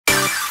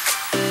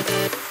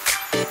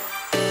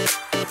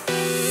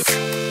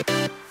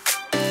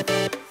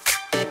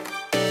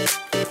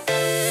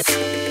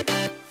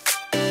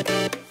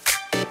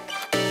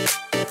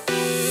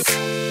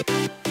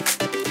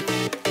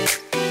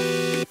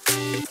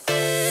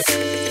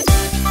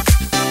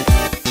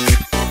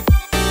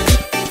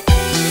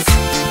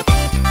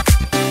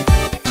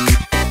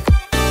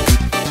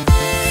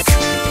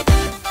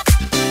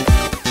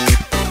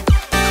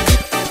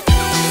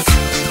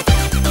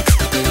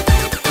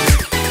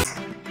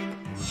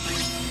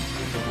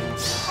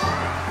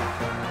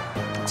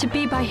To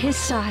be by his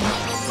side.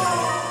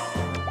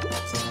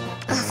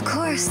 Of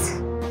course.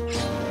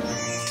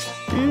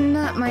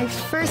 Not my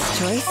first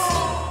choice.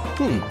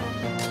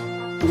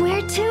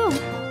 Where to?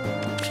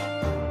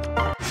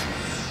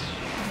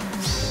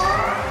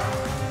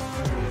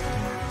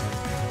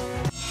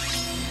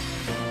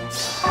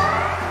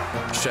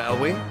 Shall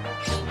we?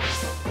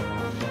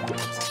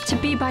 To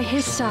be by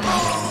his side.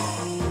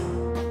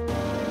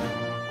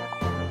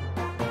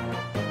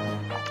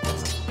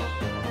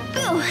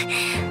 Oh,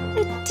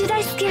 did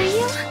I scare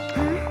you?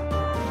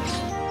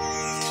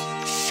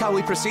 Shall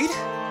we proceed?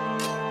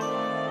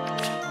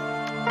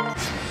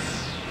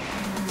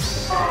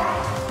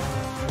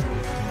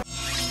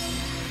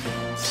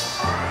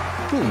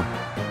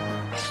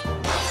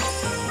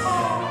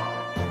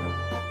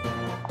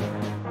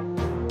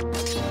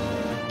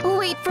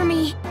 Wait for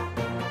me.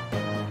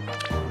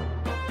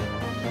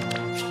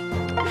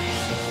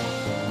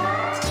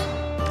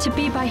 To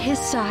be by his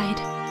side.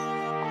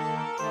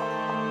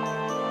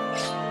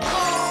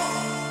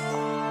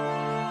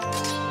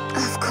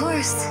 Of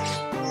course.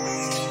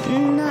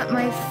 Not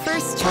my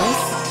first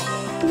choice.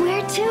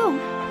 Where to?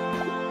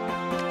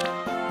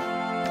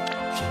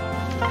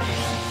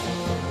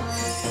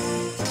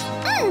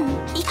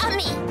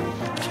 Yummy!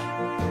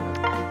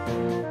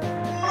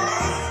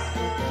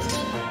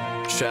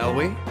 Shall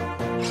we?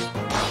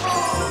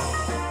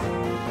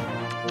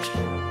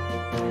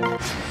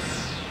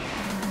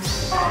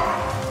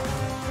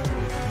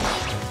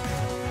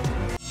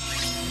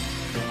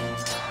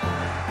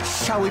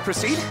 Shall we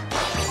proceed?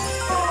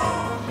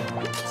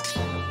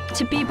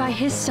 To be by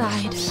his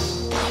side.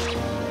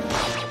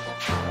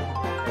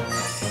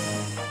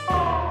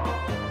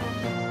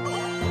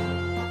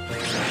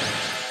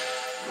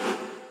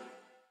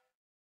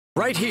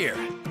 Right here.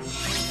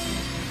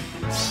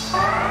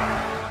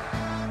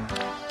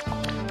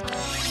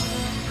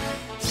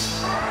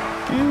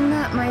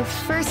 Not my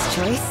first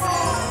choice.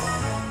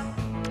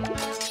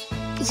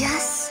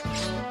 Yes.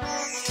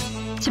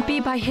 To be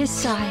by his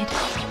side.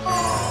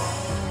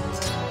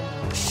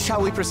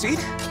 Shall we proceed?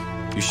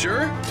 You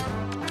sure?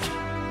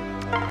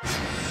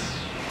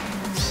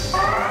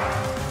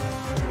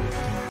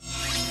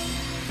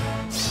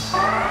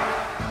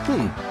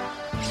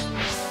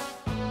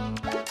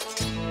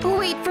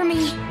 Wait for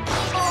me.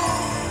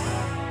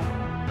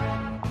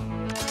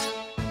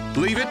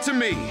 Leave it to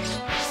me.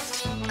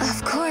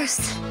 Of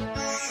course.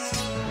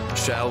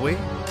 Shall we?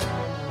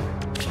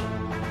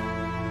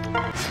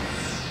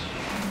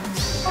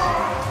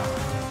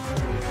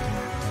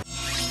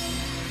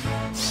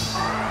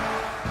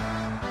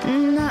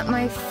 Not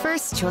my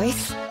first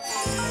choice.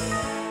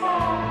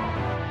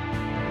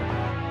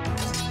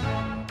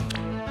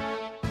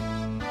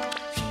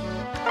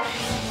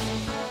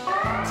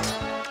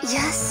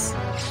 Yes.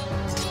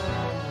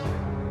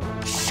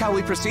 Shall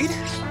we proceed?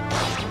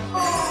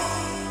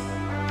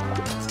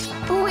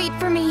 Wait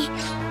for me.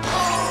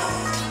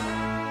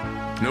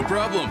 No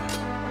problem.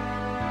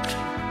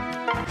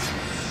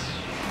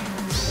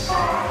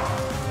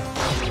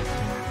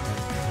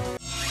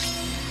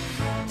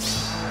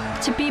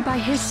 To be by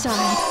his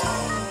side.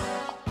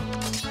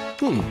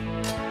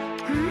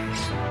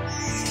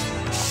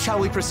 Shall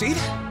we proceed?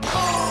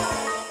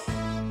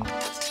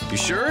 You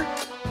sure?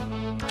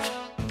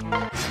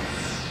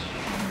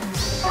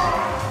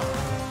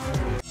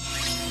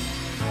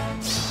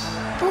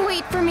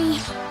 Wait for me.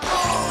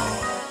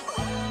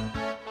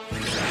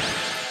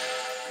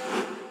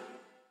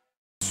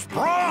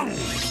 Sprung!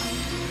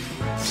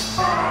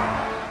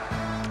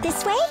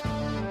 This way?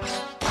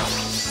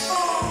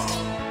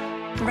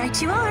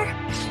 Right you are.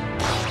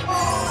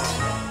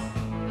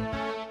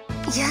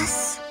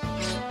 Yes.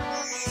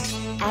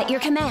 At your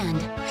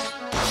command.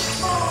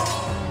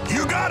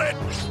 You got it!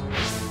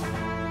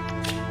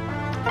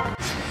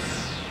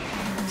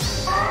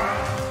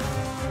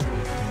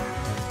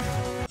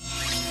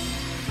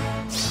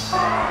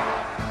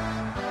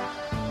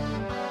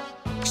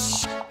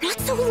 Shh, not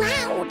so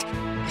loud.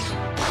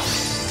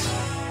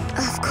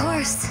 Of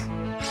course.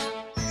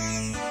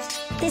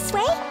 This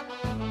way?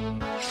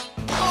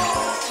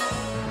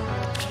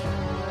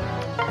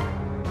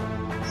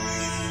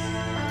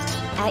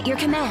 At your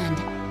command.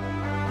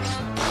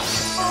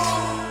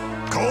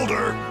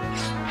 Colder!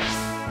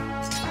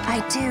 I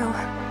do.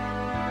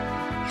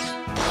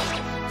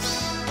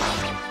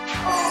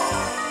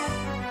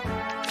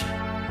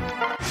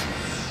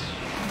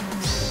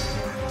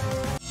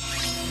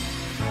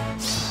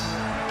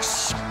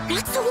 Shh,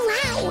 not so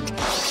loud.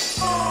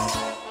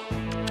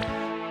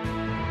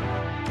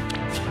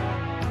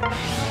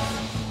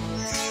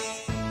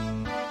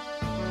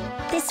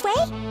 This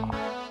way?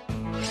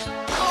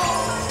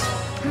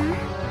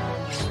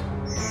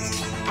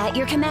 At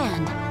your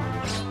command.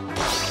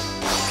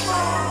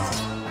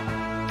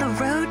 The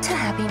road to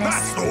happiness.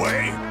 That's the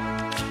way!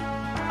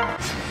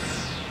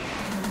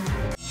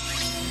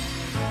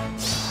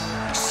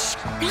 Shh,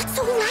 not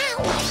so loud.